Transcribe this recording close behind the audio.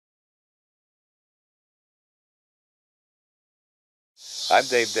I'm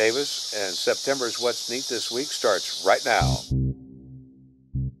Dave Davis, and September's What's Neat This Week starts right now.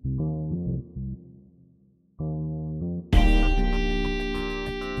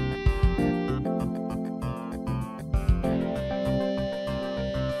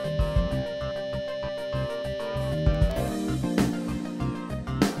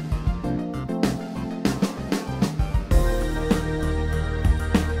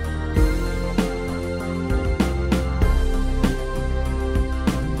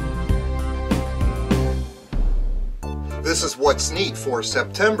 This is What's Neat for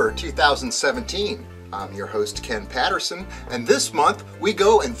September 2017. I'm your host, Ken Patterson, and this month we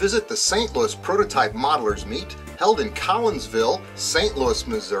go and visit the St. Louis Prototype Modelers Meet held in Collinsville, St. Louis,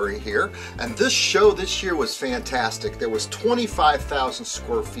 Missouri here. And this show this year was fantastic. There was 25,000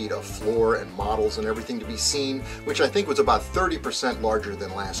 square feet of floor and models and everything to be seen, which I think was about 30% larger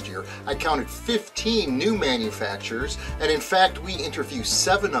than last year. I counted 15 new manufacturers, and in fact we interview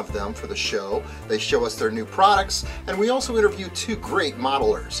 7 of them for the show. They show us their new products, and we also interview 2 great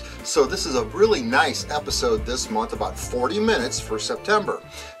modelers. So this is a really nice episode this month, about 40 minutes for September.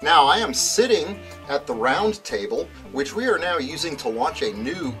 Now I am sitting at the round table, which we are now using to launch a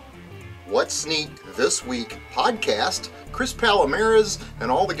new What's Neat This Week podcast. Chris Palomares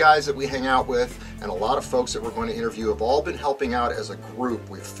and all the guys that we hang out with and a lot of folks that we're going to interview have all been helping out as a group.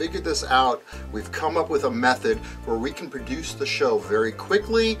 We've figured this out. We've come up with a method where we can produce the show very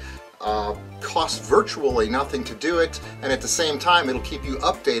quickly, costs virtually nothing to do it, and at the same time it'll keep you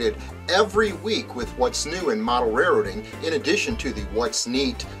updated every week with what's new in model railroading, in addition to the What's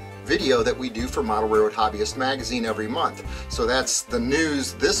Neat video that we do for Model Railroad Hobbyist magazine every month. So that's the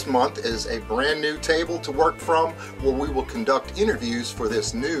news this month, is a brand new table to work from where we will conduct interviews for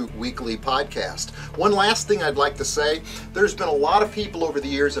this new weekly podcast. One last thing I'd like to say, there's been a lot of people over the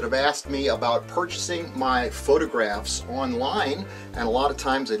years that have asked me about purchasing my photographs online, and a lot of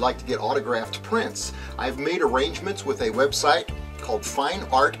times they'd like to get autographed prints. I've made arrangements with a website called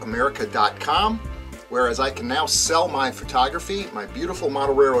fineartamerica.com, whereas I can now sell my photography, my beautiful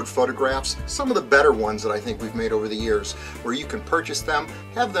Model Railroad photographs, some of the better ones that I think we've made over the years, where you can purchase them,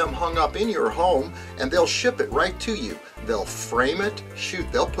 have them hung up in your home, and they'll ship it right to you. They'll frame it,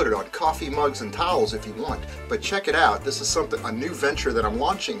 they'll put it on coffee mugs and towels if you want. But check it out, this is a new venture that I'm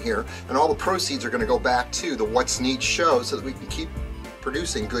launching here, and all the proceeds are going to go back to the What's Neat show so that we can keep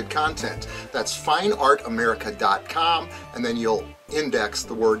producing good content. That's fineartamerica.com, and then you'll index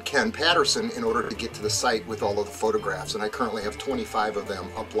the word Ken Patterson in order to get to the site with all of the photographs. And I currently have 25 of them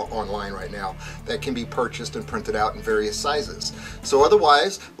up online right now that can be purchased and printed out in various sizes. So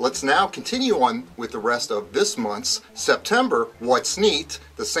otherwise, let's now continue on with the rest of this month's September What's Neat,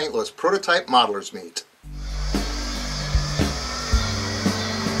 the St. Louis Prototype Modelers Meet.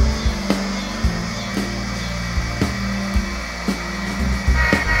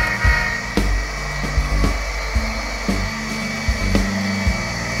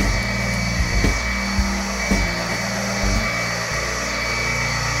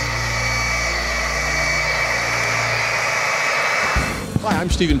 Hi,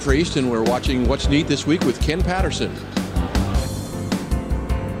 I'm Stephen Priest, and we're watching What's Neat This Week with Ken Patterson.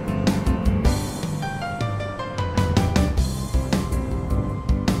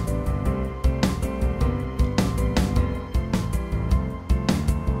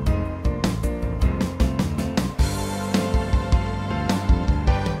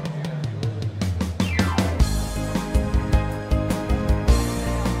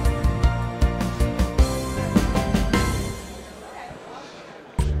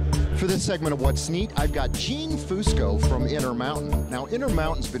 For this segment of What's Neat, I've got Gene Fusco from Intermountain. Now,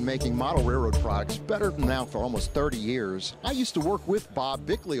 Intermountain's been making model railroad products better than now for almost 30 years. I used to work with Bob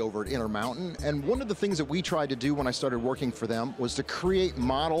Bickley over at Intermountain, and one of the things that we tried to do when I started working for them was to create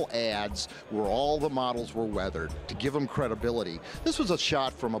model ads where all the models were weathered, to give them credibility. This was a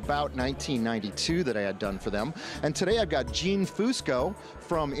shot from about 1992 that I had done for them, and today I've got Gene Fusco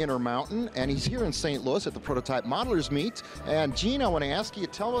from Intermountain, and he's here in St. Louis at the Prototype Modelers Meet. And Gene, I want to ask you,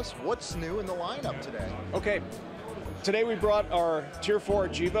 tell us what's new in the lineup today. Okay, today we brought our Tier 4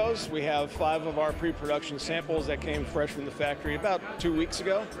 Gevos. We have 5 of our pre-production samples that came fresh from the factory about 2 weeks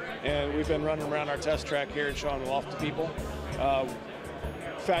ago, and we've been running around our test track here and showing them off to people.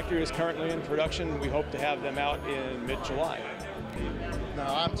 Factory is currently in production. We hope to have them out in mid-July.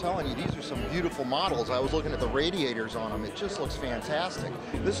 Now, I'm telling you, these are some beautiful models. I was looking at the radiators on them. It just looks fantastic.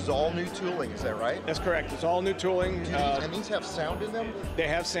 This is all new tooling, is that right? That's correct. It's all new tooling. And these have sound in them? They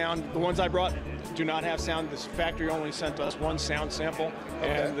have sound. The ones I brought do not have sound. This factory only sent us one sound sample,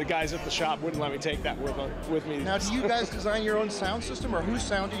 and the guys at the shop wouldn't let me take that with me. Now, do you guys design your own sound system, or whose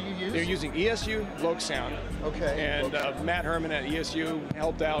sound do you use? They're using ESU Loc Sound. Okay. And Matt Herman at ESU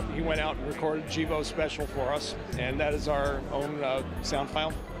helped out. He went out and recorded Jivo Special for us, and that is our own sound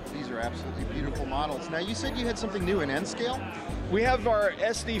file. These are absolutely beautiful models. Now, you said you had something new in N scale? We have our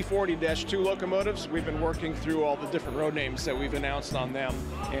SD40-2 locomotives. We've been working through all the different road names that we've announced on them,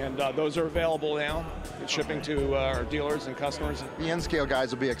 and those are available now. It's shipping to our dealers and customers. The N-scale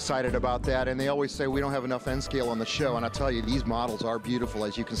guys will be excited about that, and they always say we don't have enough N-scale on the show, and I tell you, these models are beautiful,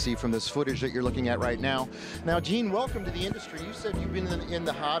 as you can see from this footage that you're looking at right now. Now, Gene, welcome to the industry. You said you've been in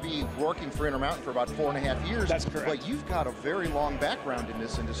the hobby working for Intermountain for about 4.5 years. That's correct. But you've got a very long background in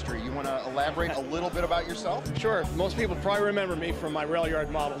this industry. You want to elaborate a little bit about yourself? Sure. Most people probably remember me from my rail yard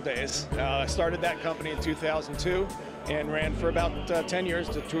model days. I started that company in 2002 and ran for about 10 years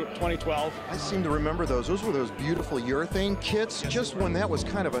to 2012. I seem to remember those. Those were those beautiful urethane kits, just when that was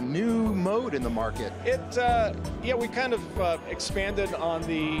kind of a new mode in the market. Yeah, we kind of expanded on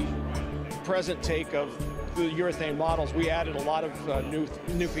the present take of the urethane models. We added a lot of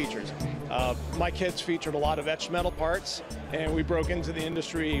new features. My kits featured a lot of etched metal parts, and we broke into the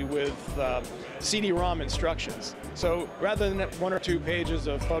industry with CD-ROM instructions. So rather than 1 or 2 pages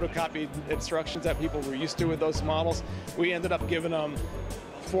of photocopied instructions that people were used to with those models, we ended up giving them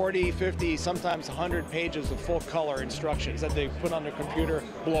 40, 50, sometimes 100 pages of full color instructions that they put on their computer,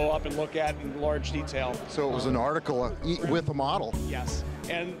 blow up and look at in large detail. So it was an article with a model. Yes.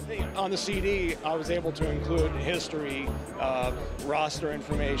 And on the CD, I was able to include history, roster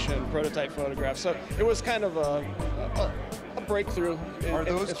information, prototype photographs. So it was kind of a breakthrough. Are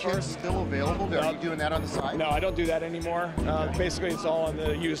those kits still available? Are you doing that on the side? No, I don't do that anymore. Basically, it's all on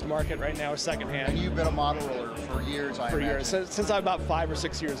the used market right now, secondhand. And you've been a model roller for years, I imagine. Years, since I'm about 5 or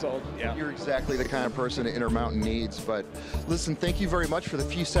 6 years old. Yeah. You're exactly the kind of person that Intermountain needs. But listen, thank you very much for the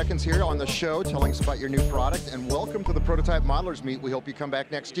few seconds here on the show telling us about your new product, and welcome to the Prototype Modelers Meet. We hope you come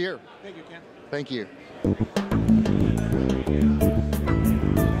back next year. Thank you, Ken. Thank you.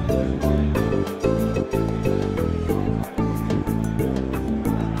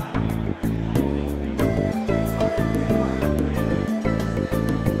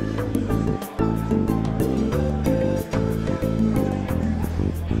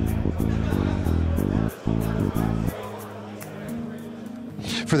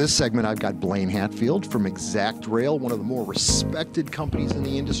 For this segment, I've got Blaine Hatfield from Exact Rail, one of the more respected companies in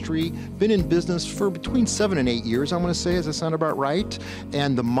the industry. Been in business for between 7 and 8 years, I'm going to say. Does that sound about right?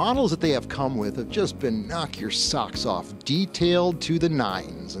 And the models that they have come with have just been knock your socks off, detailed to the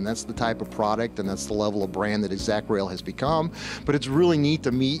nines. And that's the type of product and that's the level of brand that Exact Rail has become. But it's really neat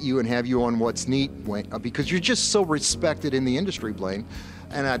to meet you and have you on What's Neat, because you're just so respected in the industry, Blaine.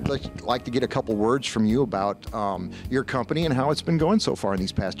 And I'd like to get a couple words from you about your company and how it's been going so far in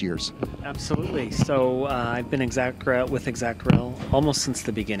these past years. Absolutely. So I've been with Exact Rail almost since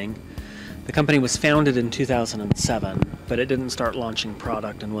the beginning. The company was founded in 2007, but it didn't start launching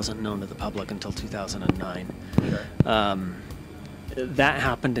product and wasn't known to the public until 2009. Okay. That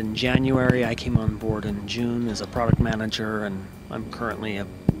happened in January. I came on board in June as a product manager, and I'm currently a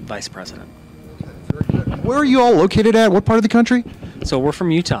vice president. Very good. Where are you all located at? What part of the country? So we're from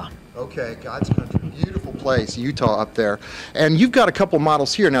Utah. Okay, God's country. Beautiful place, Utah up there. And you've got a couple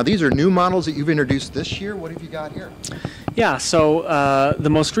models here. Now, these are new models that you've introduced this year. What have you got here? Yeah, so the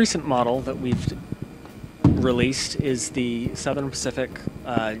most recent model that we've released is the Southern Pacific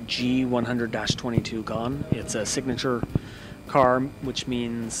G100-22 Gone. It's a signature car, which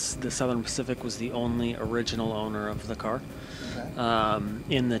means the Southern Pacific was the only original owner of the car.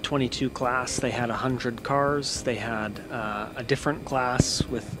 In the 22 class, they had 100 cars. They had a different class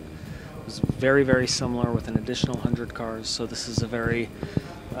was very, very similar with an additional 100 cars. So this is a very,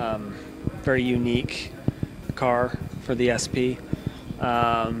 very unique car for the SP,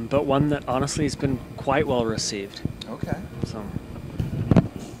 but one that honestly has been quite well received. Okay. So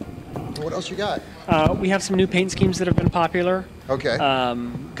what else you got? We have some new paint schemes that have been popular. Okay.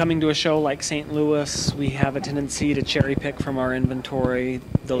 Coming to a show like St. Louis, we have a tendency to cherry pick from our inventory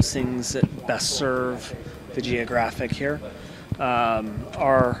those things that best serve the geographic here.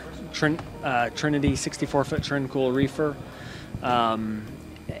 Our Trinity 64-foot Trin Cool Reefer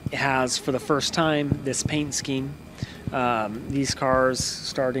has, for the first time, this paint scheme. These cars,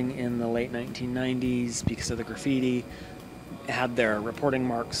 starting in the late 1990s, because of the graffiti, had their reporting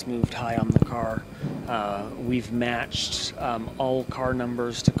marks moved high on the car. We've matched all car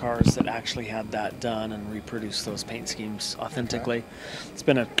numbers to cars that actually had that done and reproduced those paint schemes authentically. Okay. It's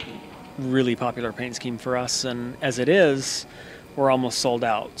been a really popular paint scheme for us, and as it is, we're almost sold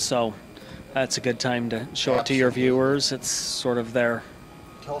out. So that's a good time to show it to your viewers. It's sort of there.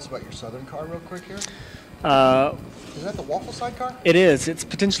 Tell us about your Southern car real quick here. Is that the waffle side car? It is. It's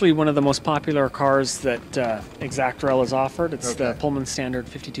potentially one of the most popular cars that Exact Rail has offered. It's the Pullman Standard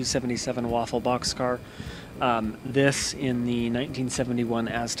 5277 waffle box car. This in the 1971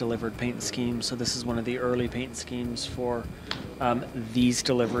 as-delivered paint scheme. So this is one of the early paint schemes for these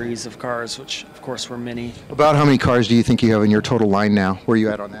deliveries of cars, which of course were many. About how many cars do you think you have in your total line now? Where are you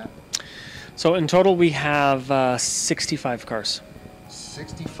at on that? So in total we have 65 cars.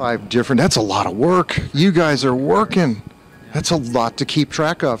 65 different, that's a lot of work. You guys are working. That's a lot to keep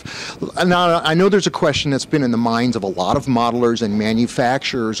track of. Now, I know there's a question that's been in the minds of a lot of modelers and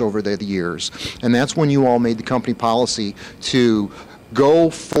manufacturers over the years, and that's when you all made the company policy to go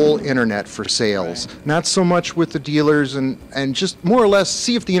full internet for sales. Right. Not so much with the dealers and just more or less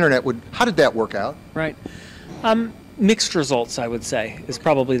see if the internet would, how did that work out? Right. Mixed results, I would say, is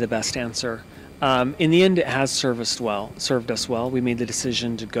probably the best answer. In the end, it has served us well. We made the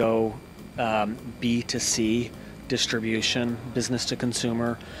decision to go B2C distribution, business to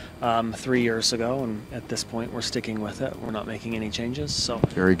consumer, 3 years ago, and at this point, we're sticking with it. We're not making any changes. So,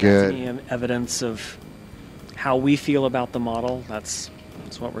 very good. Any evidence of how we feel about the model, that's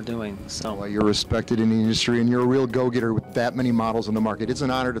what we're doing. So, well, you're respected in the industry, and you're a real go-getter with that many models in the market. It's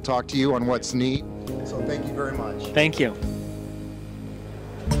an honor to talk to you on What's Neat. So, thank you very much. Thank you.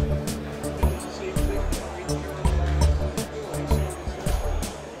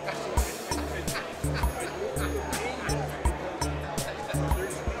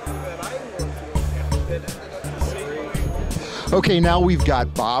 Okay, now we've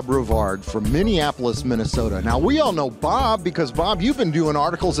got Bob Rivard from Minneapolis, Minnesota. Now, we all know Bob because, Bob, you've been doing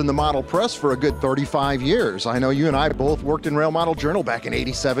articles in the model press for a good 35 years. I know you and I both worked in Rail Model Journal back in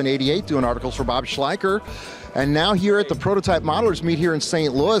 87, 88, doing articles for Bob Schleicher. And now here at the Prototype Modelers Meet here in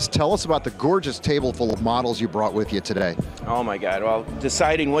St. Louis, tell us about the gorgeous table full of models you brought with you today. Oh, my God. Well,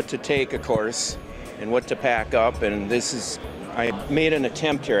 deciding what to take, of course, and what to pack up, and this is... I made an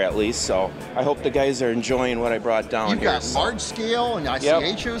attempt here at least, so I hope the guys are enjoying what I brought down here. You've got large scale and I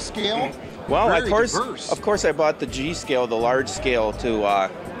see HO scale. Well, of course I bought the G scale, the large scale, to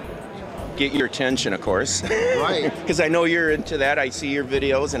get your attention, of course. Right. Because I know you're into that. I see your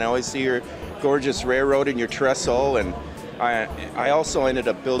videos and I always see your gorgeous railroad and your trestle, and I also ended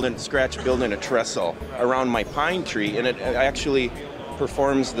up building a trestle around my pine tree, and it actually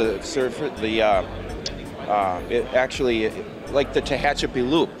performs like the Tehachapi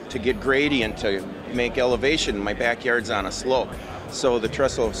Loop to get gradient to make elevation. My backyard's on a slope, so the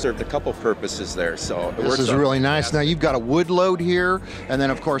trestle served a couple purposes there. So this is really nice. Now you've got a wood load here, and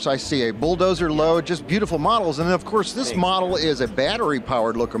then of course I see a bulldozer load, just beautiful models. And then of course this model is a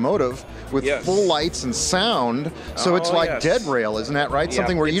battery-powered locomotive with full lights and sound. So it's like dead rail, isn't that right?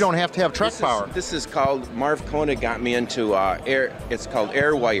 Something where you don't have to have truck power. This is called, Marv Koenig got me into air. It's called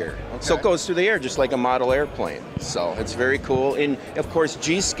air wire. Okay. So it goes through the air just like a model airplane. So it's very cool. And of course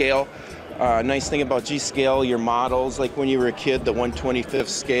G-scale. Nice thing about G-scale, your models, like when you were a kid, the 1/25th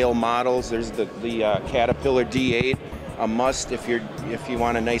scale models. There's the Caterpillar D8, a must if you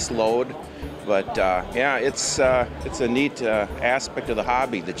want a nice load. But yeah, it's a neat aspect of the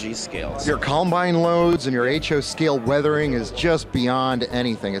hobby, the G-scales. Your combine loads and your HO scale weathering is just beyond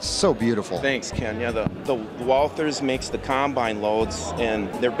anything. It's so beautiful. Thanks, Ken. Yeah, the Walthers makes the combine loads,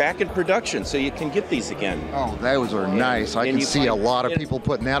 and they're back in production, so you can get these again. Oh, those are nice. I can see a lot of people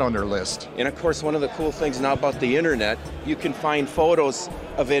putting that on their list. And of course, one of the cool things now about the internet, you can find photos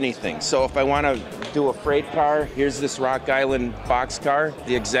of anything. So if I want to do a freight car, here's this Rock Island boxcar,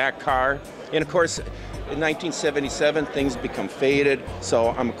 the exact car. And of course, in 1977, things become faded.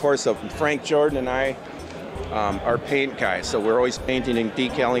 So I'm, of course, Frank Jordan and I are paint guys. So we're always painting and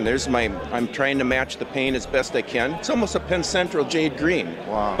decaling. I'm trying to match the paint as best I can. It's almost a Penn Central jade green.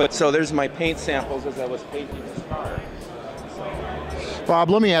 Wow. But so there's my paint samples as I was painting this car. Bob,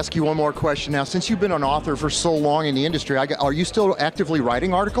 let me ask you one more question now. Since you've been an author for so long in the industry, are you still actively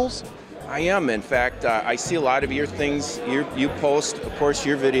writing articles? I am. In fact, I see a lot of your things. You post, of course,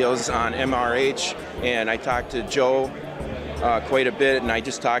 your videos on MRH, and I talked to Joe quite a bit, and I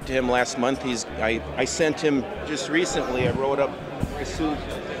just talked to him last month. I sent him just recently, I wrote up my Isuzu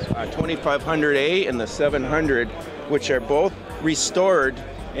 2500A and the 700, which are both restored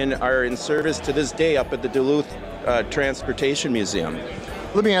and are in service to this day up at the Duluth Transportation Museum.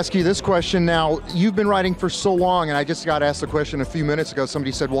 Let me ask you this question now. You've been riding for so long, and I just got asked a question a few minutes ago.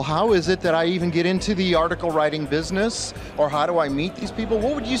 Somebody said, well, how is it that I even get into the article writing business? Or how do I meet these people?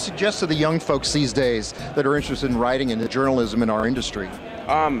 What would you suggest to the young folks these days that are interested in writing and the journalism in our industry?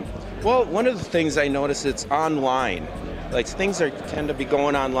 Well, one of the things I notice, it's online. Like things tend to be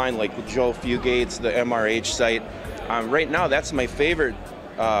going online, like the Joe Fugate's, the MRH site. Right now, that's my favorite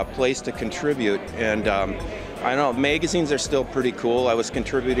place to contribute. And I know magazines are still pretty cool. I was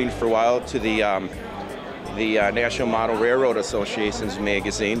contributing for a while to the National Model Railroad Association's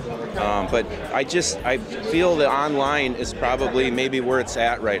magazine, but I feel that online is probably maybe where it's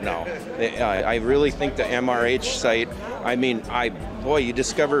at right now. I really think the MRH site. I mean, you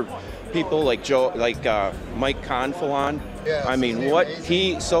discover people like Mike Confalon. Yeah, I mean,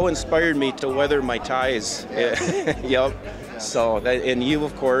 he so inspired me to weather my ties. Yep. So, and you,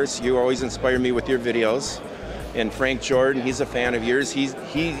 of course, you always inspire me with your videos. And Frank Jordan, he's a fan of yours. He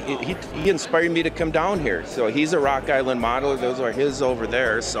inspired me to come down here. So he's a Rock Island modeler. Those are his over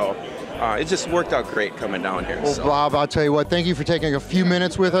there. So it just worked out great coming down here. Well, Bob, I'll tell you what, thank you for taking a few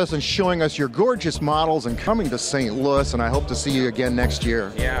minutes with us and showing us your gorgeous models and coming to St. Louis, and I hope to see you again next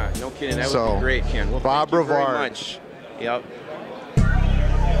year. Yeah, no kidding. That would be great, Ken. Well, Bob thank you Brevard. very much. Yep.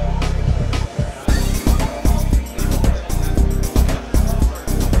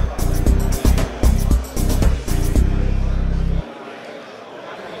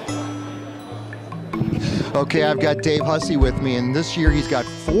 Okay, I've got Dave Hussey with me, and this year he's got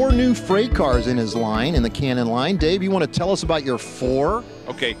 4 new freight cars in his line, in the Cannon line. Dave, you want to tell us about your 4?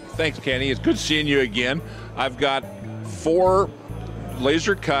 Okay, thanks, Kenny. It's good seeing you again. I've got 4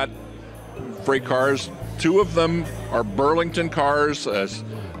 laser cut freight cars. 2 of them are Burlington cars,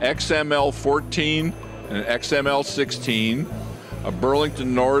 XML 14 and an XML 16, a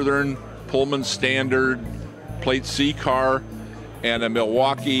Burlington Northern Pullman Standard Plate C car, and a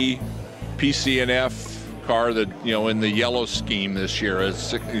Milwaukee PCNF car that, in the yellow scheme this year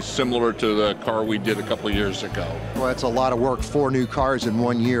is similar to the car we did a couple of years ago. Well, that's a lot of work, 4 new cars in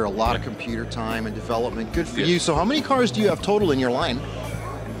 1 year, a lot of computer time and development. Good for you. So how many cars do you have total in your line?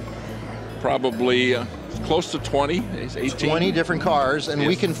 Probably close to 20, 18. 20 different cars, and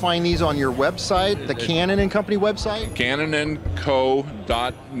we can find these on your website, the Cannon and Company website?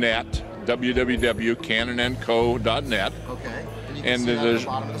 CannonandCo.net, www.cannonandco.net. Okay. And there's the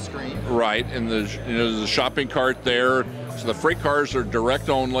bottom of the screen. Right, and there's a shopping cart there. So the freight cars are direct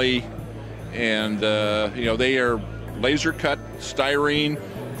only, and they are laser cut styrene,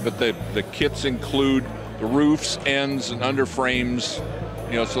 but the kits include the roofs, ends, and underframes.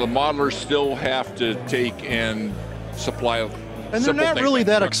 So the modelers still have to take and supply. And they're not really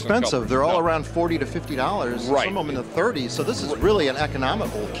that expensive. They're all around $40 to $50. Right. Some of them in the 30s. So this is really an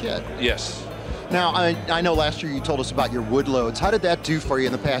economical kit. Yes. Now, I know last year you told us about your wood loads. How did that do for you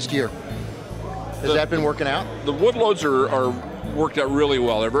in the past year? Has that been working out? The wood loads are worked out really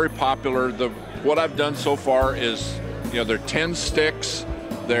well. They're very popular. What I've done so far is, they're 10 sticks.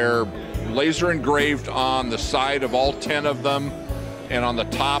 They're laser engraved on the side of all 10 of them and on the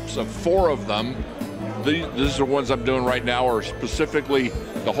tops of 4 of them. These are the ones I'm doing right now, are specifically,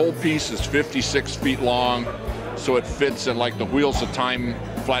 the whole piece is 56 feet long, so it fits in like the Wheels of Time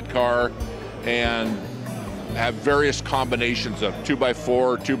flat car, and have various combinations of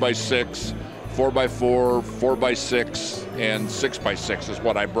 2x4, 2x6, 4x4, 4x6, and 6x6 is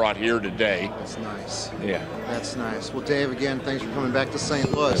what I brought here today. That's nice. Yeah. That's nice. Well, Dave, again, thanks for coming back to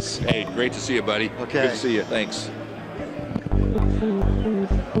St. Louis. Hey, great to see you, buddy. Okay. Good to see you. Thanks.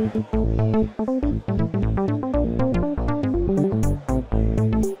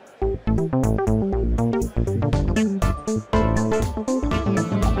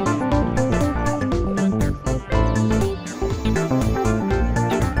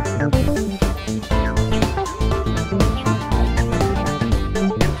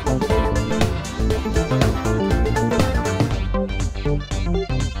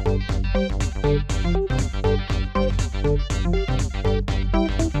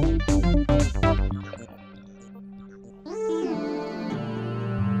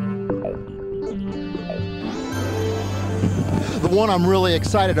 The one I'm really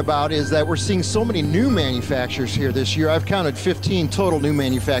excited about is that we're seeing so many new manufacturers here this year. I've counted 15 total new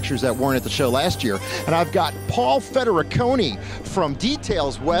manufacturers that weren't at the show last year. And I've got Paul Federiconi from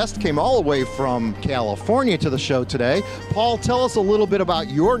Details West, came all the way from California to the show today. Paul, tell us a little bit about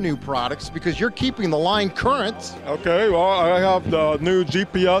your new products, because you're keeping the line current. Okay, well, I have the new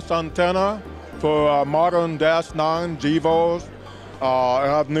GPS antenna for modern Dash 9 Gevos. I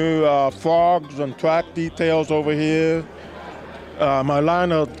have new frogs and track details over here. My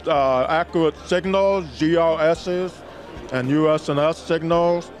line of accurate signals, GRSs, and US&S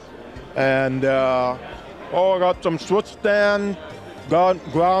signals. And I got some switch stands,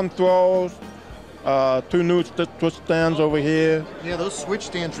 ground throws, 2 new switch stands over here. Yeah, those switch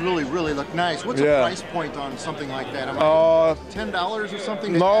stands really look nice. What's a price point on something like that? $10 or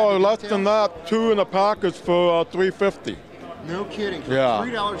something? No, less than that. 2 in a package for $3.50. No kidding. For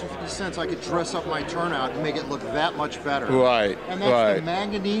 $3.50, I could dress up my turnout and make it look that much better. Right. And that's the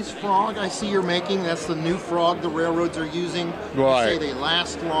manganese frog I see you're making. That's the new frog the railroads are using. Right. You say they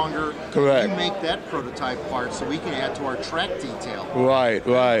last longer. Correct. You make that prototype part so we can add to our track detail. Right.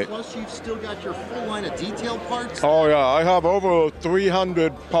 Plus, you've still got your full line of detail parts. Oh yeah, I have over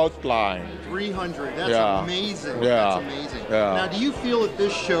 300 part lines. 300. That's amazing. Yeah. That's amazing. Yeah. Now, do you feel that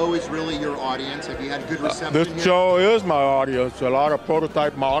this show is really your audience? Have you had good reception This here? show is my audience. A lot of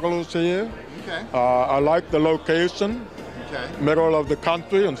prototype modelers here. Okay. I like the location. Okay. Middle of the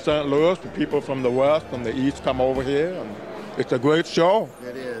country in St. Louis. The people from the west and the east come over here, and it's a great show.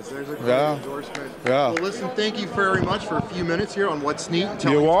 It is. There's a great endorsement. Yeah. Well, listen, thank you very much for a few minutes here on What's Neat and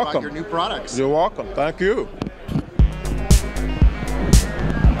telling You're us welcome. about your new products. You're welcome. Thank you.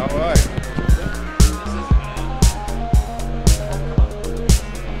 All right.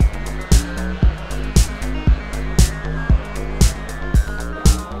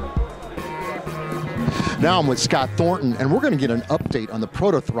 Now I'm with Scott Thornton, and we're going to get an update on the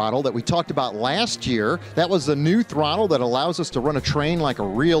proto throttle that we talked about last year. That was the new throttle that allows us to run a train like a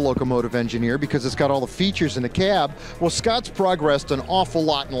real locomotive engineer because it's got all the features in the cab. Well, Scott's progressed an awful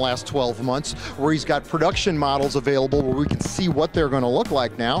lot in the last 12 months, where he's got production models available where we can see what they're going to look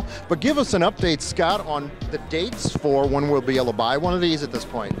like now. But give us an update, Scott, on the dates for when we'll be able to buy one of these at this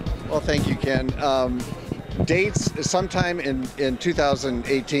point. Well, thank you, Ken. Dates sometime in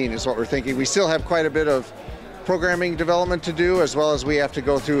 2018 is what we're thinking. We still have quite a bit of programming development to do, as well as we have to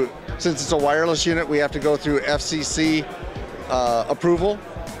go through, since it's a wireless unit, we have to go through FCC approval.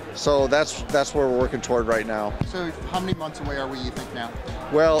 So that's where we're working toward right now. So how many months away are we, you think, now?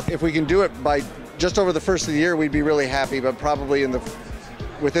 Well, if we can do it by just over the first of the year, we'd be really happy, but probably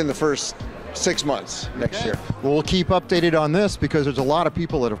within the first 6 months next year. Well, we'll keep updated on this because there's a lot of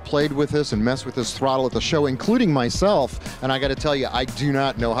people that have played with this and messed with this throttle at the show, including myself. And I got to tell you, I do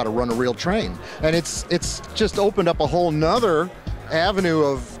not know how to run a real train. And it's just opened up a whole nother avenue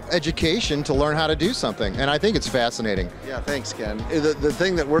of education to learn how to do something. And I think it's fascinating. Yeah, thanks, Ken. The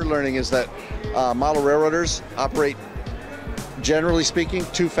thing that we're learning is that model railroaders operate, generally speaking,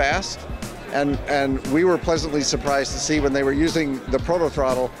 too fast. And we were pleasantly surprised to see when they were using the proto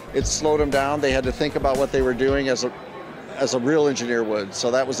throttle, it slowed them down. They had to think about what they were doing as a real engineer would.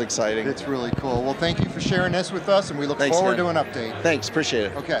 So that was exciting. It's really cool. Well, thank you for sharing this with us, and we look forward to an update. Thanks, appreciate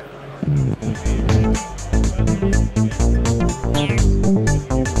it. Okay.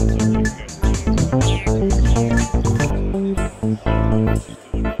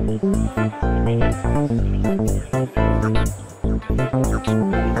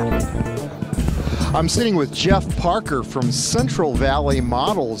 I'm sitting with Jeff Parker from Central Valley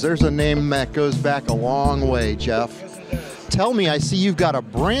Models. There's a name that goes back a long way, Jeff. Tell me, I see you've got a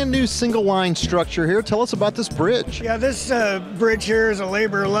brand new single line structure here. Tell us about this bridge. Yeah, this bridge here is a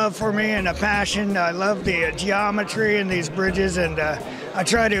labor of love for me and a passion. I love the geometry in these bridges, and I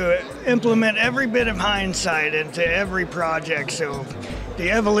try to implement every bit of hindsight into every project. So the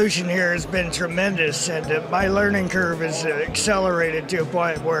evolution here has been tremendous, and my learning curve is accelerated to a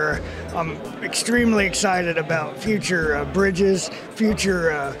point where I'm extremely excited about future bridges,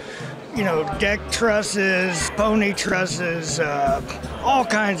 future deck trusses, pony trusses, all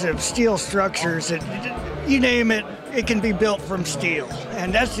kinds of steel structures. You name it, it can be built from steel.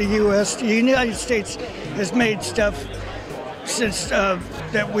 And that's the U.S. The United States has made stuff since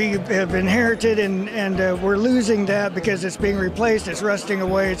that we have inherited, and we're losing that because it's being replaced, it's rusting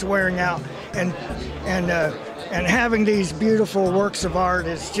away, it's wearing out. And having these beautiful works of art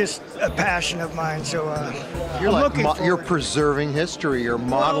is just a passion of mine. So you're preserving history. You're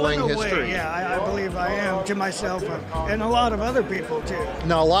modeling history. Yeah, I believe I am, to myself and a lot of other people too.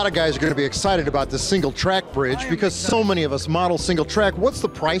 Now, a lot of guys are going to be excited about this single track bridge because so many of us model single track. What's the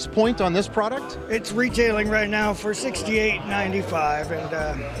price point on this product? It's retailing right now for $68.95, and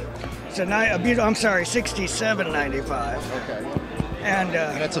 $67.95. Okay. And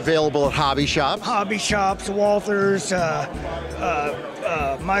it's available at hobby shops? Hobby shops, Walthers,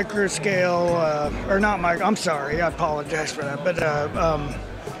 Microscale, or not Micro, I'm sorry, I apologize for that, but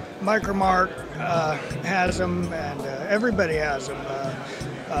Micromark has them, and everybody has them.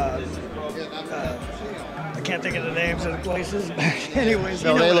 I can't think of the names of the places. But anyways,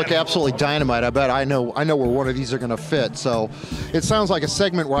 No, you know they what look I'm- absolutely dynamite. I bet I know where one of these are going to fit. So it sounds like a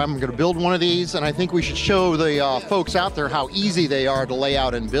segment where I'm going to build one of these, and I think we should show the folks out there how easy they are to lay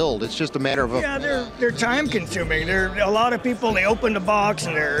out and build. It's just a matter of Yeah, they're time consuming. There a lot of people, they open the box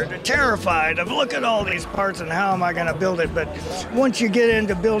and they're terrified of look at all these parts and how am I going to build it. But once you get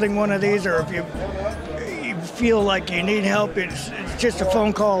into building one of these, or if you feel like you need help, it's just a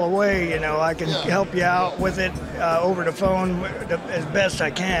phone call away. You know, I can help you out with it over the phone as best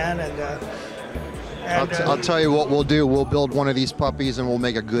I can. I'll tell you what we'll do. We'll build one of these puppies and we'll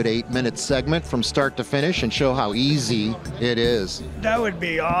make a good 8-minute segment from start to finish and show how easy it is. That would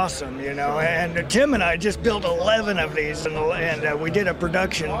be awesome, you know. And Tim and I just built 11 of these, and we did a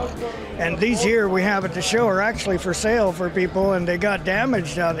production. And these here we have at the show are actually for sale for people, and they got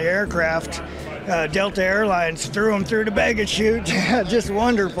damaged on the aircraft. Delta Airlines threw them through the baggage chute. Just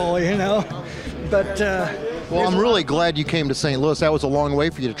wonderful, you know. But well, I'm really glad you came to St. Louis. That was a long way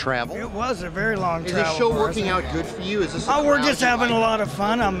for you to travel. it was a very long Is travel. this show for us. working out good for you? Is this? Oh, we're just having a lot of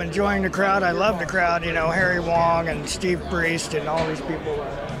fun. I'm enjoying the crowd. I love the crowd. You know, Harry Wong and Steve Priest and all these people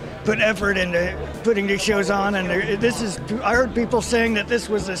put effort into putting these shows on. And I heard people saying that this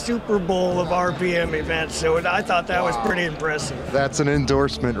was the Super Bowl of RPM events. So I thought that was pretty impressive. That's an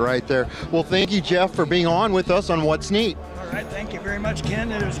endorsement right there. Well, thank you, Jeff, for being on with us on What's Neat. All right, thank you very much, Ken.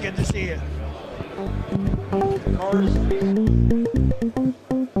 It was good to see you.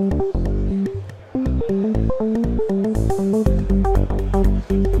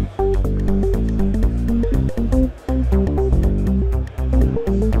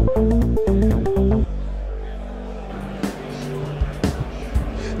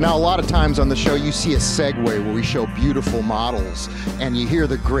 Now, a lot of times on the show, you see a segue where we show beautiful models and you hear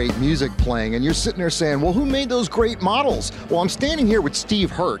the great music playing and you're sitting there saying, well, who made those great models? Well, I'm standing here with Steve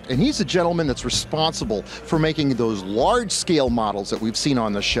Hurt, and he's the gentleman that's responsible for making those large scale models that we've seen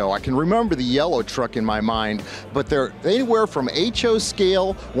on the show. I can remember the yellow truck in my mind, but they're anywhere from HO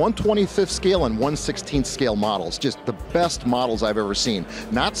scale, 1/25th scale, and 1/16th scale models. Just the best models I've ever seen.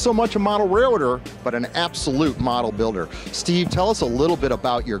 Not so much a model railroader, but an absolute model builder. Steve, tell us a little bit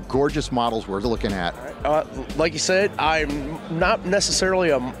about your gorgeous models we're looking at. Like you said, I'm not necessarily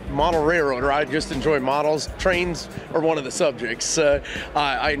a model railroader. I just enjoy models. Trains are one of the subjects.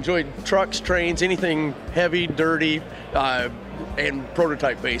 I enjoy trucks, trains, anything heavy, dirty, and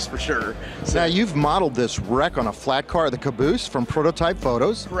prototype based for sure. So, now, you've modeled this wreck on a flat car, the caboose, from Prototype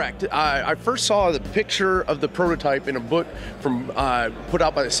Photos. correct. I first saw the picture of the prototype in a book from put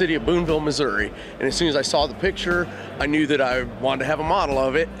out by the city of Boonville, Missouri. And as soon as I saw the picture, I knew that I wanted to have a model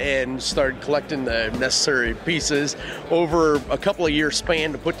of it and started collecting the necessary pieces over a couple of years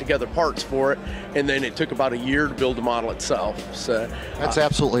span to put together parts for it. And then it took about a year to build the model itself. So That's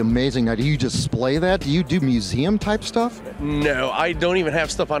absolutely amazing. Now, do you display that? Do you do museum type stuff? no, I don't even have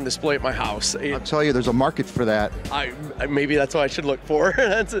stuff on display at my house. I'll tell you, there's a market for that. Maybe that's what I should look for.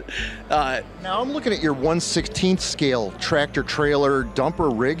 That's it. Now, I'm looking at your 1/16th scale tractor trailer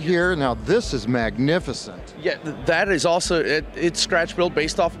dumper rig here. Now, this is magnificent. Yeah, that is also, it's scratch built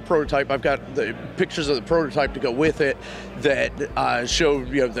based off a prototype. I've got the pictures of the prototype to go with it that show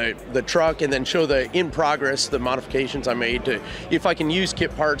the truck, and then show the in progress, the modifications I made to, if I can use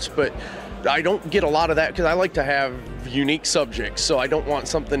kit parts, but I don't get a lot of that because I like to have unique subjects. So I don't want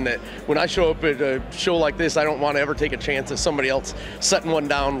something that when I show up at a show like this, I don't want to ever take a chance of somebody else setting one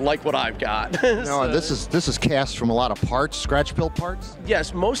down like what I've got. No, So, this is cast from a lot of parts, scratch built parts.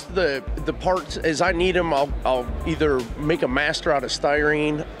 yes, most of the parts as I need them, I'll either make a master out of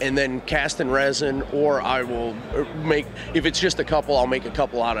styrene and then cast in resin, or I will make, if it's just a couple, I'll make a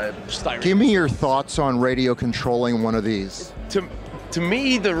couple out of styrene. Give me your thoughts on radio controlling one of these. To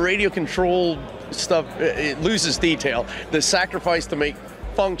me, the radio control stuff, it loses detail. The sacrifice to make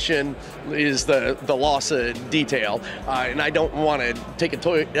function is the loss of detail, and I don't want to take a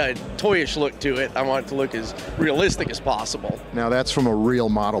toyish look to it. I want it to look as realistic as possible. Now, that's from a real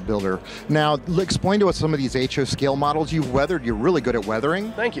model builder. Now, explain to us some of these HO scale models you've weathered. You're really good at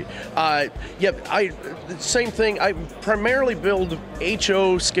weathering. Thank you. Same thing. I primarily build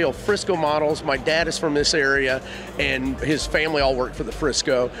HO scale Frisco models. My dad is from this area, and his family all work for the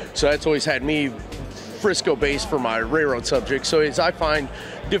Frisco, so that's always had me Frisco based for my railroad subject. So as I find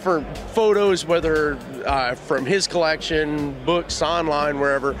different photos, whether from his collection, books, online,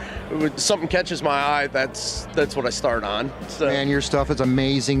 wherever, something catches my eye, that's what I start on. So, Man, your stuff is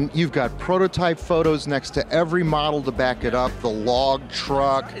amazing. You've got prototype photos next to every model to back it up. The log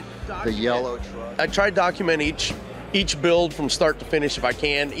truck, the yellow truck. I try to document each each build from start to finish if I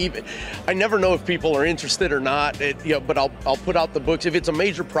can. Even I never know if people are interested or not. But I'll put out the books. If it's a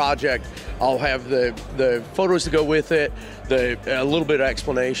major project, I'll have the photos to go with it, a little bit of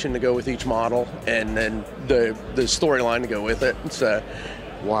explanation to go with each model, and then the storyline to go with it.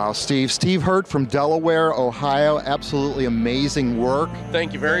 Wow, Steve. Steve Hurt from Delaware, Ohio. Absolutely amazing work.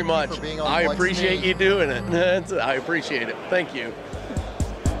 Thank you very much. I appreciate you doing it. I appreciate it. Thank you.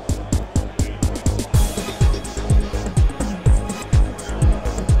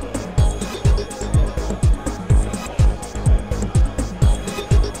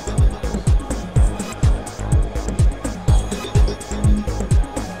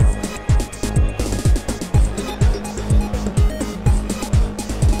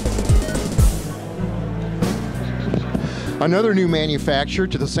 Another new manufacturer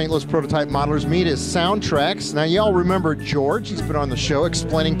to the St. Louis Prototype Modelers Meet is Soundtrax. Now, y'all remember George. He's been on the show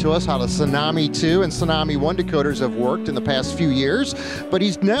explaining to us how the Tsunami 2 and Tsunami 1 decoders have worked in the past few years. But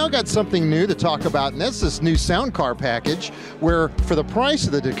he's now got something new to talk about, and that's this new sound car package, where for the price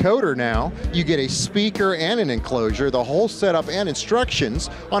of the decoder now, you get a speaker and an enclosure, the whole setup and instructions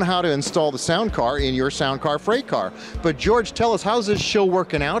on how to install the sound car in your sound car freight car. But George, tell us, how's this show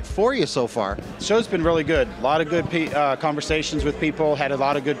working out for you so far? The show's been really good. A lot of good conversations with people, had a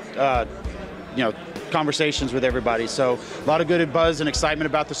lot of good conversations with everybody. So a lot of good buzz and excitement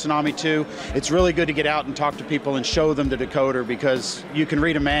about the Tsunami 2. It's really good to get out and talk to people and show them the decoder, because you can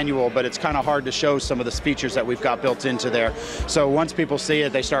read a manual, but it's kind of hard to show some of the features that we've got built into there. So once people see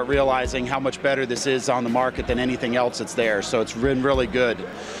it, they start realizing how much better this is on the market than anything else that's there. So it's been really good.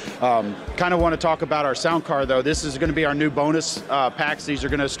 Kind of want to talk about our sound car though. This is going to be our new bonus packs. These are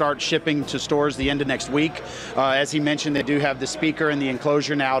going to start shipping to stores the end of next week. As he mentioned, they do have the speaker and the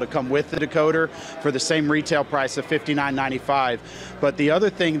enclosure now to come with the decoder for the same retail price of $59.95. But the other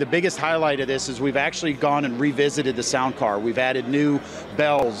thing, the biggest highlight of this is we've actually gone and revisited the sound car. We've added new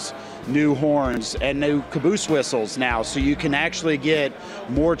bells, new horns, and new caboose whistles now, so you can actually get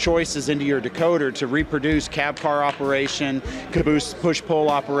more choices into your decoder to reproduce cab car operation, caboose push-pull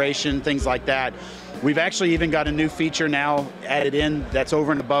operation, things like that. We've actually even got a new feature now added in that's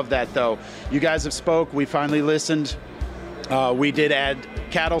over and above that though. You guys have spoke, we finally listened. We did add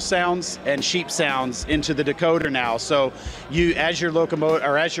cattle sounds and sheep sounds into the decoder now. So you, as your locomotive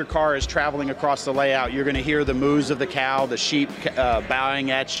or as your car is traveling across the layout, you're going to hear the moos of the cow, the sheep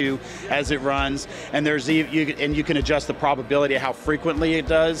bowing at you as it runs. And you can adjust the probability of how frequently it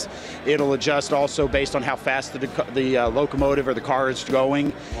does. It'll adjust also based on how fast the locomotive or the car is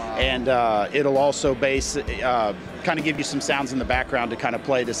going. Wow. And it'll also kind of give you some sounds in the background to kind of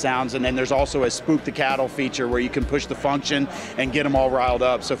play the sounds. And then there's also a spook the cattle feature where you can push the function and get them all riled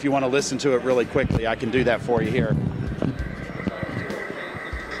up. So if you want to listen to it really quickly, I can do that for you here.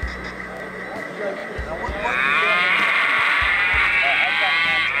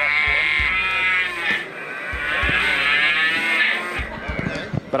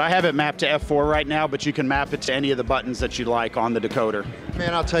 But I have it mapped to F4 right now, but you can map it to any of the buttons that you like on the decoder.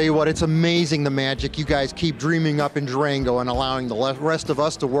 Man, I'll tell you what, it's amazing the magic you guys keep dreaming up in Durango and allowing the rest of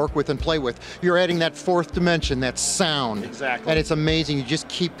us to work with and play with. You're adding that fourth dimension, that sound. Exactly. And it's amazing. You just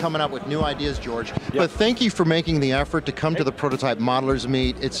keep coming up with new ideas, George. Yep. But thank you for making the effort to come to the Prototype Modelers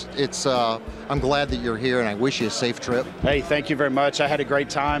Meet. I'm glad that you're here, and I wish you a safe trip. Hey, thank you very much. I had a great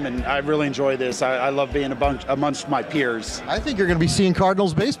time, and I really enjoy this. I love being amongst my peers. I think you're going to be seeing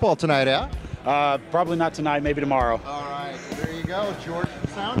Cardinals baseball tonight, yeah? Probably not tonight, maybe tomorrow. All right, there you go, George from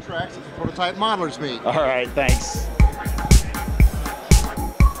Soundtrax at the Prototype Modelers Meet. All right, thanks.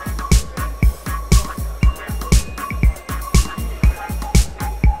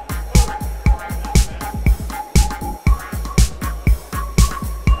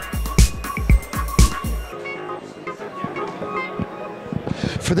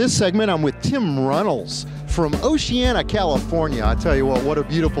 For this segment, I'm with Tim Runnels from Oceana, California. I tell you what a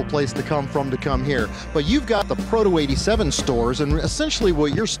beautiful place to come from to come here. But you've got the Proto 87 stores, and essentially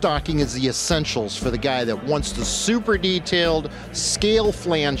what you're stocking is the essentials for the guy that wants the super detailed scale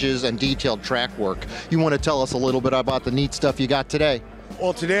flanges and detailed track work. You want to tell us a little bit about the neat stuff you got today?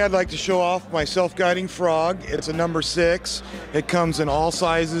 Well, today I'd like to show off my self-guiding frog. It's a number 6. It comes in all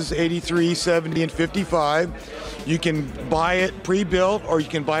sizes, 83, 70, and 55. You can buy it pre-built, or you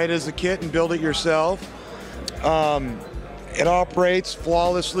can buy it as a kit and build it yourself. It operates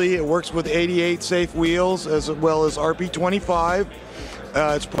flawlessly. It works with 88 safe wheels as well as RP25.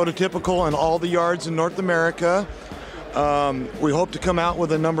 It's prototypical in all the yards in North America. We hope to come out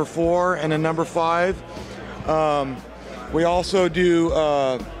with a number 4 and a number 5. We also do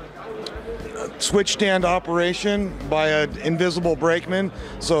switch stand operation by an invisible brakeman,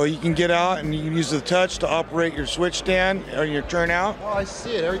 so you can get out and you can use the touch to operate your switch stand or your turnout. Oh, I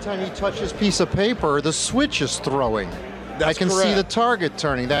see it. Every time you touch this piece of paper, the switch is throwing. I can see the target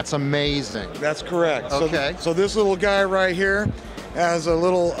turning. That's amazing. That's correct. Okay. So this little guy right here has a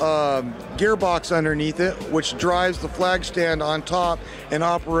little gearbox underneath it, which drives the flag stand on top and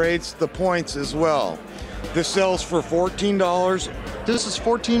operates the points as well. This sells for $14. This is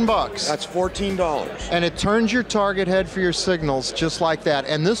 14 bucks. That's $14. And it turns your target head for your signals just like that.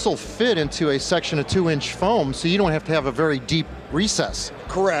 And this will fit into a section of 2-inch foam, so you don't have to have a very deep recess.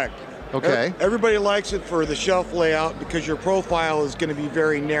 Correct. Okay. Everybody likes it for the shelf layout because your profile is going to be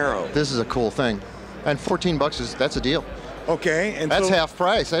very narrow. This is a cool thing. And 14 bucks that's a deal. Okay. And that's half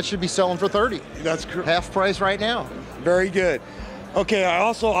price. That should be selling for 30. That's correct. Half price right now. Very good. Okay, I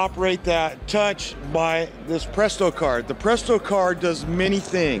also operate that touch by this Presto card. The Presto card does many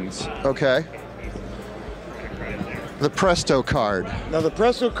things. Okay. The Presto card. Now the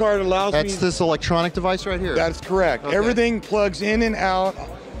Presto card allows That's this electronic device right here? That's correct. Okay. Everything plugs in and out,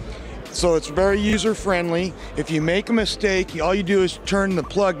 so it's very user-friendly. If you make a mistake, all you do is turn the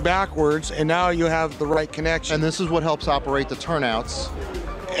plug backwards, and now you have the right connection. And this is what helps operate the turnouts.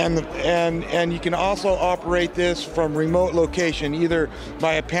 And you can also operate this from remote location, either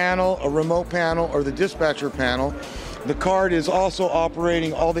by a panel, a remote panel, or the dispatcher panel. The card is also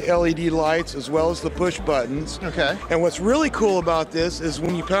operating all the LED lights as well as the push buttons. Okay. And what's really cool about this is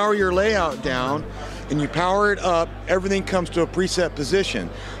when you power your layout down and you power it up, everything comes to a preset position.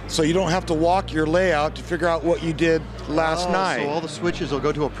 So you don't have to walk your layout to figure out what you did last night. So all the switches will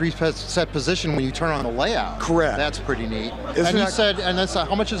go to a preset position when you turn on the layout. Correct. That's pretty neat. Isn't you that- said, and that's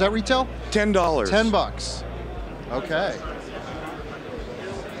how much does that retail? $10. 10 bucks. Okay.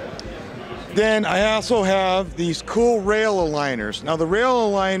 Then I also have these cool rail aligners. Now the rail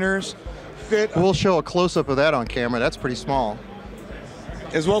aligners fit. We'll show a close-up of that on camera. That's pretty small.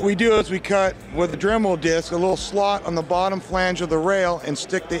 Is what we do is we cut with a Dremel disc a little slot on the bottom flange of the rail and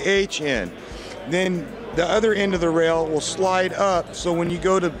stick the H in. Then the other end of the rail will slide up, so when you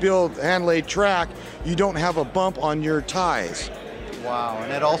go to build hand-laid track, you don't have a bump on your ties. Wow,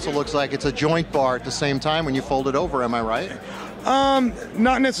 and it also looks like it's a joint bar at the same time when you fold it over, am I right?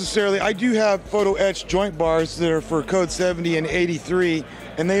 Not necessarily. I do have photo etched joint bars that are for code 70 and 83,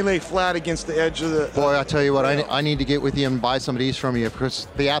 and they lay flat against the edge of the... Boy, I tell you what, I need to get with you and buy some of these from you. Chris,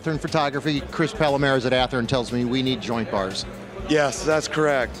 the Athearn Photography, Chris Palomares at Athearn tells me we need joint bars. Yes, that's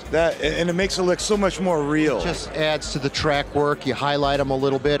correct. And it makes it look so much more real. It just adds to the track work. You highlight them a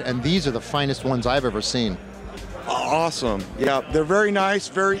little bit, and these are the finest ones I've ever seen. Awesome. Yeah, they're very nice,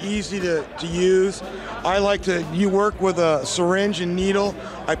 very easy to use. I like to, you work with a syringe and needle.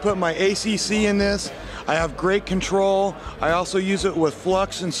 I put my ACC in this. I have great control. I also use it with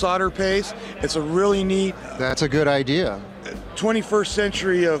flux and solder paste. It's a really neat... That's a good idea. 21st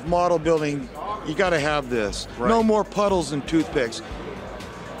century of model building, you got to have this. Right. No more puddles and toothpicks.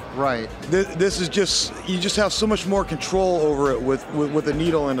 Right. This is just, you just have so much more control over it with a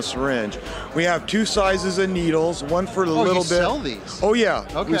needle and a syringe. We have two sizes of needles, one for the little bit. You sell these? Oh yeah,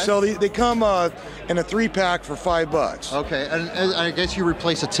 okay. We sell these. They come in a 3-pack for $5. Okay, and I guess you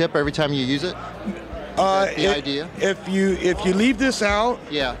replace a tip every time you use it? The idea? If you leave this out,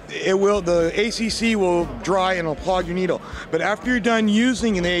 yeah, the ACC will dry and it'll clog your needle. But after you're done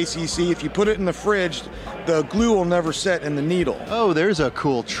using an ACC, if you put it in the fridge, the glue will never set in the needle. Oh, there's a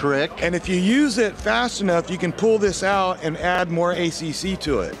cool trick. And if you use it fast enough, you can pull this out and add more ACC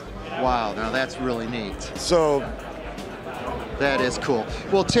to it. Wow, now that's really neat. So that is cool.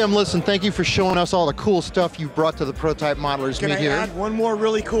 Well, Tim, listen, thank you for showing us all the cool stuff you brought to the Prototype Modelers Meet here. Can I add one more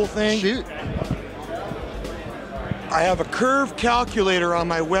really cool thing? Shoot. I have a curve calculator on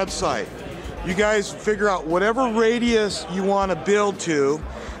my website. You guys figure out whatever radius you want to build to.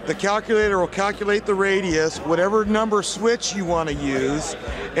 The calculator will calculate the radius, whatever number switch you want to use,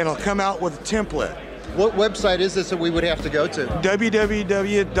 and it'll come out with a template. What website is this that we would have to go to?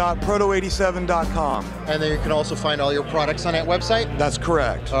 www.proto87.com. And then you can also find all your products on that website? That's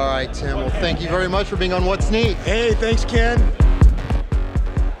correct. All right, Tim. Well, thank you very much for being on What's Neat. Hey, thanks, Ken.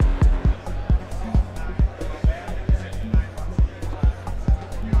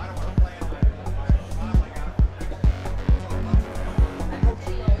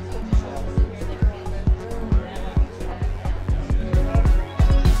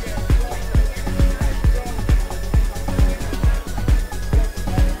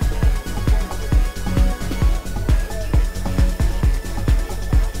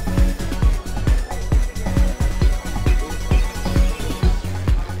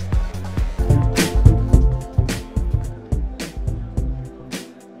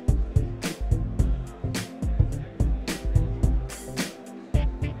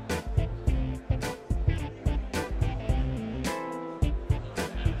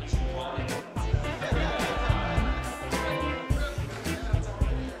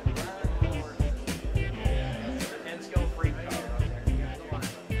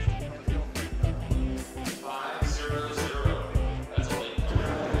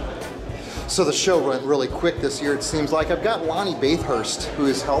 So the show went really quick this year, it seems like. I've got Lonnie Bathurst, who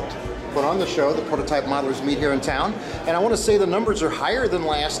has helped put on the show, the Prototype Modelers Meet here in town. And I want to say the numbers are higher than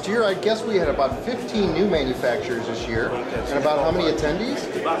last year. I guess we had about 15 new manufacturers this year. And about how many attendees?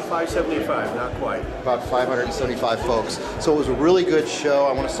 About 575, not quite. About 575 folks. So it was a really good show.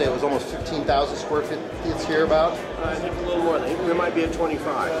 I want to say it was almost 15,000 square feet this year about? I think a little more. I think we might be at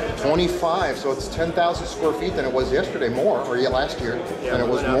 25. 25, so it's 10,000 square feet than it was yesterday more, or last year, Yeah, than it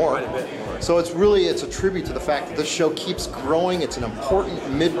was went out more. quite a bit more. So it's a tribute to the fact that this show keeps growing. It's an important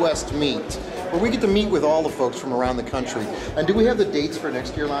Midwest meet where we get to meet with all the folks from around the country. And do we have the dates for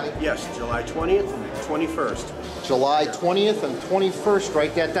next year, Lonnie? Yes, July 20th and 21st. July 20th and 21st.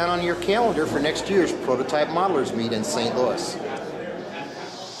 Write that down on your calendar for next year's Prototype Modelers Meet in St. Louis.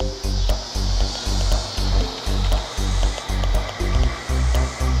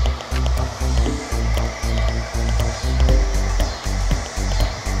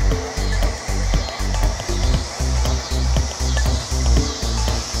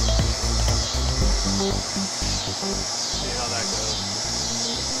 See how that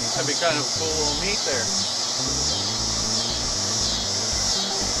goes. That'd be kind of a cool little meet there.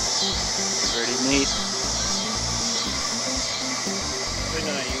 Pretty neat. Good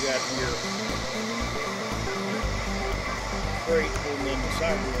night, you got your freight holding in the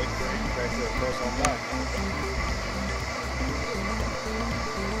side really great. Back there, press on back.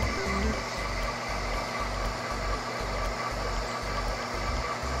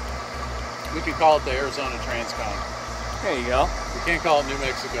 We could call it the Arizona Transcon. There you go. We can't call it New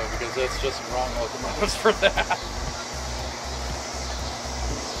Mexico because that's just the wrong locomotives for that.